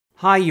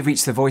Hi, you've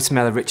reached the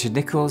voicemail of Richard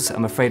Nichols.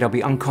 I'm afraid I'll be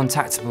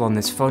uncontactable on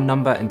this phone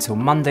number until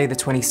Monday the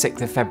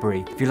 26th of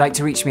February. If you'd like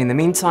to reach me in the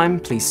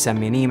meantime, please send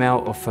me an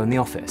email or phone the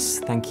office.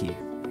 Thank you.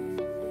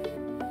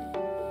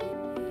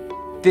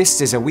 This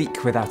is a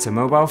week without a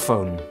mobile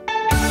phone.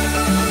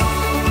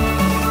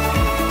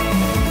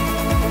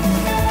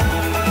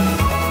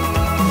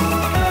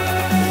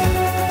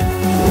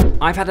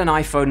 I've had an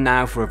iPhone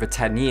now for over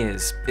 10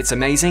 years. It's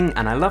amazing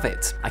and I love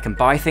it. I can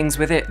buy things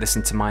with it,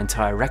 listen to my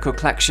entire record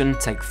collection,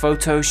 take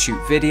photos, shoot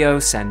video,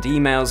 send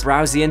emails,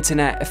 browse the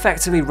internet,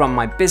 effectively run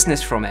my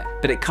business from it.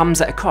 But it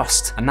comes at a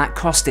cost, and that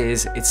cost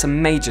is, it's a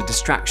major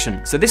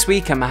distraction. So this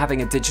week I'm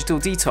having a digital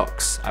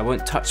detox. I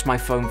won't touch my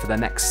phone for the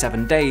next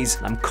 7 days.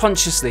 I'm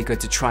consciously going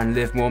to try and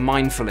live more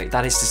mindfully.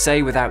 That is to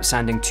say, without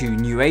sounding too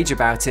new age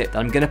about it, that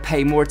I'm going to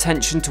pay more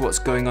attention to what's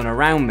going on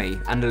around me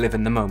and live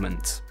in the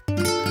moment.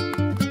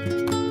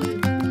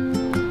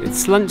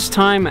 It's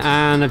lunchtime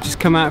and I've just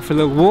come out for a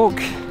little walk.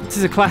 This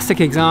is a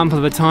classic example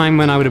of a time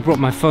when I would have brought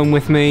my phone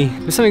with me.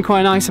 There's something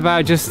quite nice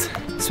about just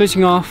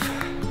switching off,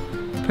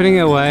 putting it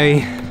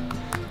away,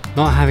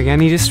 not having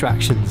any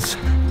distractions.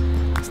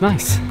 It's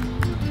nice.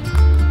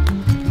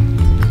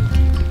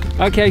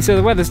 Okay, so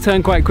the weather's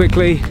turned quite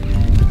quickly.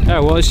 There I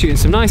was shooting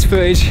some nice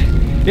footage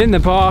in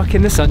the park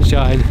in the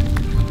sunshine.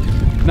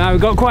 Now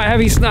we've got quite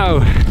heavy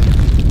snow.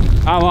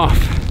 I'm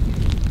off.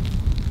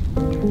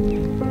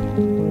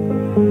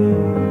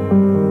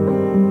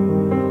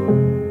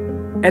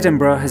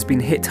 Edinburgh has been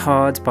hit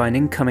hard by an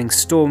incoming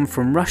storm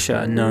from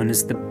Russia known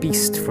as the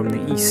Beast from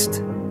the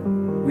East.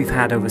 We've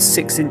had over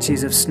 6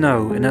 inches of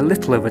snow in a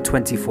little over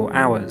 24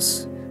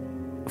 hours.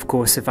 Of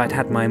course, if I'd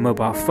had my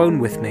mobile phone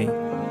with me,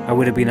 I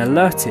would have been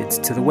alerted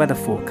to the weather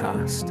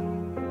forecast.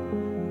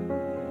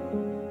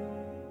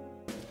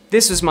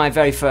 This was my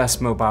very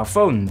first mobile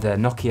phone, the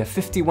Nokia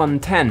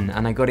 5110,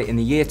 and I got it in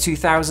the year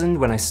 2000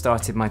 when I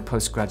started my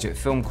postgraduate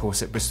film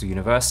course at Bristol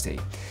University.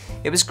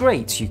 It was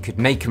great, you could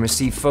make and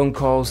receive phone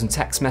calls and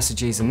text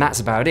messages and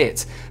that's about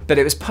it, but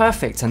it was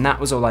perfect and that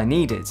was all I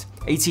needed.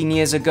 18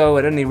 years ago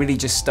I'd only really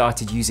just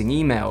started using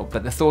email,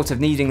 but the thought of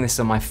needing this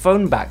on my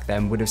phone back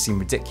then would have seemed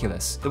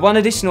ridiculous. The one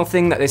additional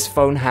thing that this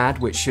phone had,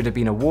 which should have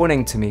been a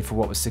warning to me for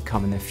what was to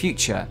come in the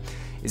future,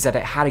 is that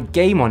it had a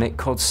game on it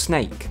called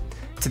Snake.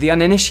 To the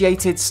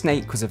uninitiated,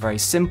 Snake was a very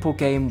simple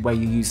game where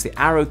you use the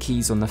arrow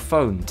keys on the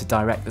phone to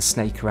direct the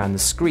snake around the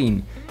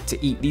screen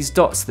to eat these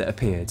dots that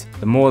appeared.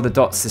 The more the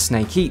dots the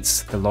snake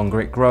eats, the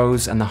longer it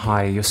grows and the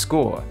higher your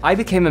score. I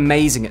became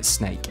amazing at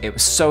Snake. It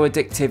was so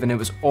addictive and it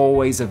was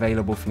always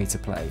available for me to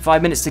play.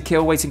 5 minutes to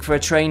kill waiting for a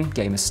train,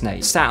 game of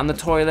Snake. Sat on the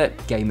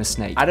toilet, game of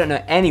Snake. I don't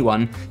know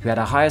anyone who had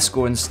a higher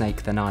score in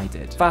Snake than I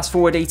did. Fast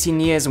forward 18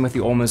 years and with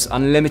the almost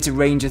unlimited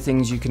range of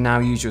things you can now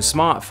use your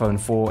smartphone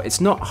for,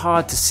 it's not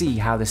hard to see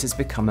how this has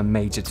become a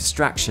major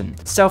distraction.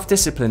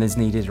 Self-discipline is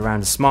needed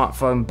around a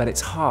smartphone, but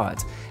it's hard,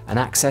 and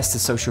access to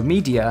social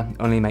media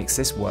only makes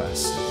this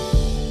worse.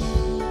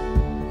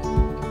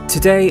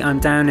 Today I'm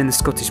down in the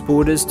Scottish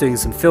borders doing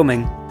some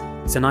filming.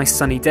 It's a nice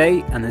sunny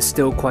day and there's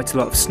still quite a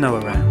lot of snow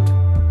around.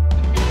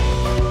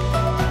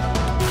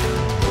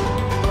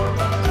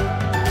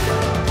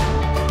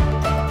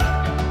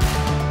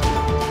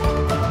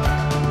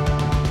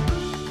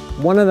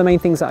 One of the main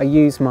things that I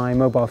use my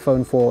mobile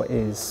phone for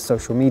is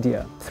social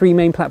media. 3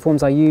 main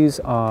platforms I use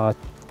are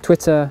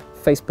Twitter,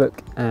 Facebook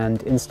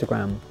and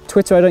Instagram.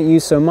 Twitter I don't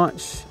use so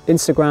much.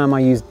 Instagram I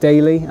use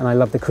daily and I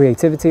love the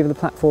creativity of the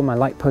platform. I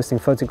like posting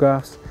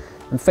photographs.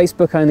 And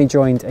Facebook I only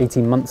joined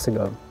 18 months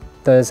ago.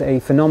 There's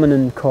a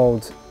phenomenon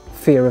called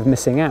fear of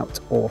missing out,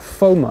 or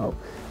FOMO.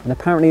 And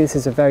apparently this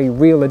is a very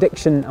real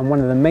addiction and one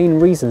of the main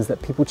reasons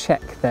that people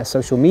check their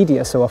social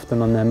media so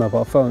often on their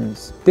mobile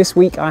phones. This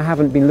week I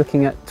haven't been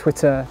looking at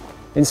Twitter,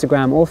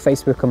 Instagram or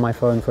Facebook on my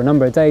phone for a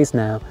number of days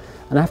now.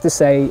 And I have to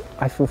say,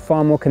 I feel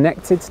far more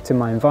connected to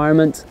my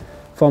environment,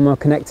 far more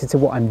connected to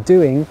what I'm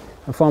doing,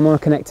 and far more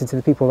connected to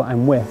the people that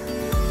I'm with.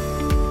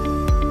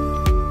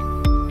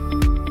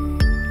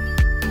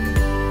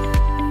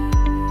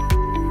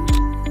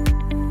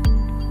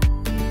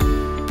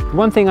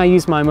 One thing I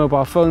use my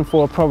mobile phone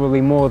for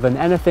probably more than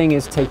anything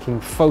is taking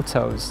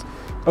photos.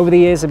 Over the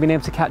years I've been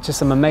able to capture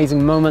some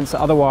amazing moments that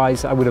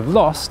otherwise I would have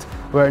lost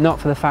were it not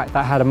for the fact that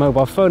I had a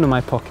mobile phone in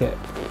my pocket.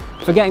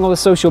 Forgetting all the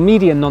social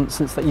media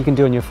nonsense that you can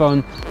do on your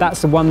phone,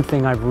 that's the one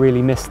thing I've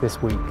really missed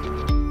this week.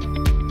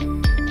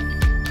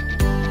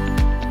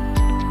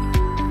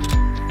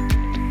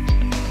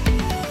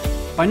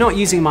 By not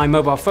using my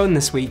mobile phone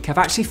this week, I've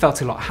actually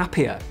felt a lot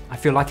happier. I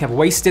feel like I've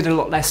wasted a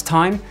lot less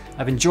time,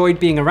 I've enjoyed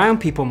being around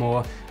people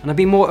more, and I've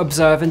been more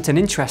observant and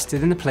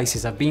interested in the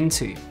places I've been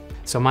to.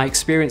 So my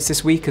experience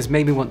this week has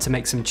made me want to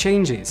make some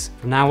changes.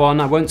 From now on,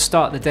 I won't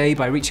start the day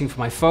by reaching for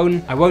my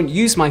phone. I won't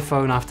use my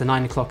phone after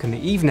 9 o'clock in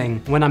the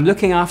evening. When I'm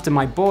looking after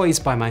my boys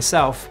by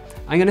myself,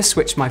 I'm going to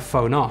switch my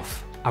phone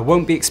off. I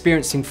won't be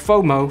experiencing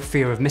FOMO,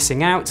 fear of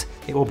missing out.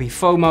 It will be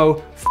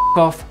FOMO, f***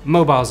 off,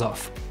 mobiles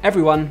off.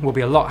 Everyone will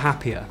be a lot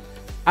happier.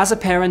 As a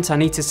parent, I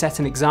need to set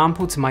an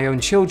example to my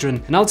own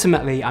children, and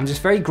ultimately, I'm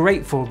just very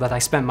grateful that I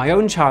spent my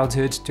own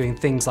childhood doing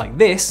things like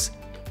this,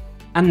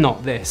 and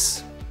not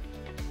this.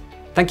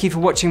 Thank you for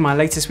watching my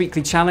latest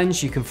weekly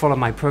challenge. You can follow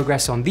my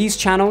progress on these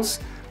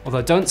channels,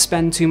 although don't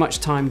spend too much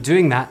time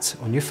doing that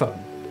on your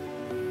phone.